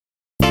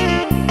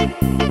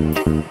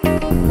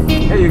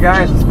Hey you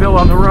guys, it's Bill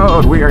on the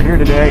road. We are here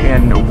today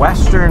in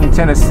Western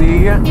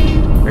Tennessee,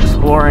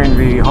 exploring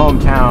the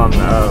hometown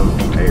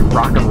of a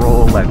rock and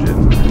roll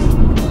legend,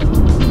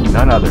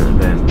 none other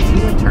than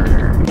Tina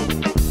Turner.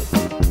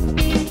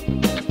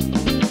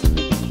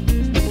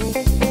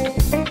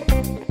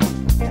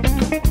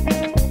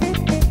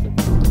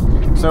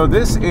 So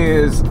this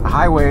is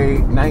Highway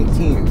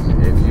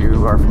 19, if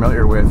you are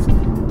familiar with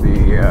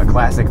the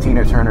classic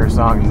Tina Turner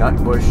song,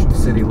 Nutbush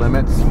City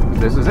Limits.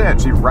 This is it.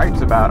 She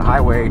writes about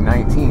Highway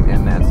 19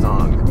 in that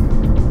song.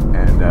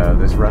 And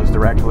this runs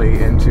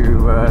directly into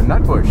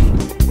Nutbush.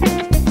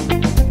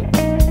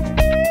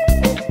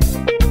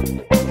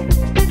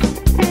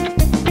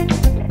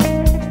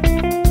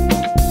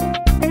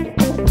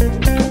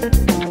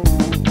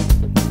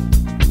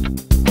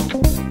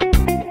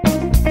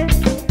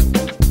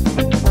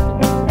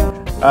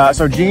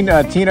 So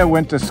Tina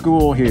went to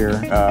school here,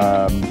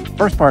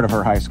 first part of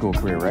her high school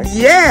career, right?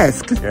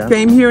 Yes, Yeah.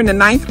 Came here in the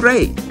 9th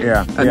grade.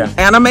 Yeah.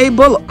 Anna Mae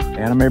Bullock.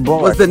 Anna Mae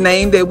Bullock was the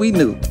name that we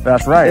knew.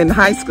 That's right. In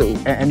high school.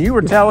 And you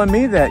were telling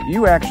me that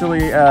you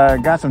actually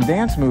got some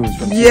dance moves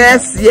from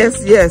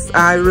Yes.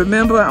 I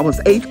remember I was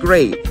 8th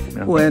grade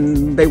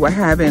when they were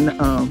having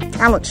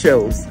talent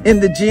shows in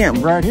the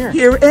gym. Right here.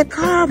 Here at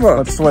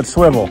Carver. Let's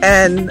swivel.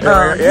 And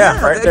right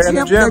there in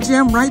the gym. The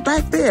gym right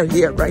back there.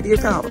 Yeah, right here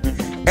at Carver.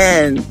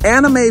 And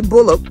Anna Mae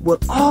Bullock will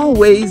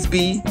always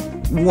be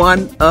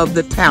one of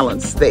the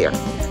talents there.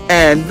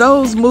 And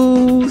those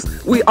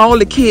moves, we all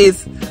the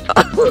kids.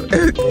 Oh,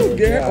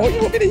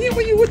 you want me to hear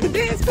when you with the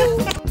dance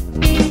move?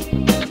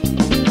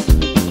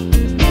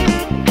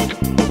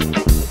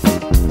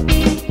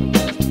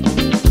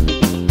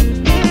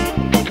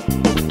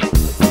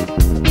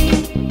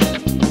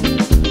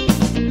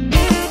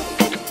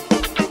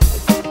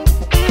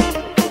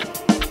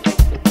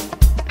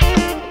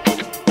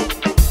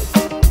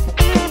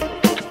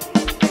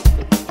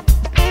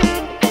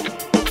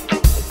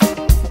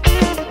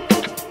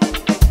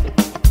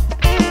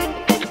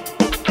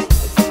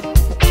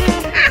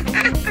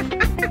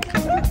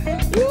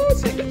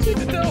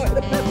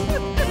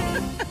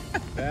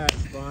 That's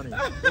funny.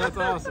 That's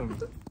awesome.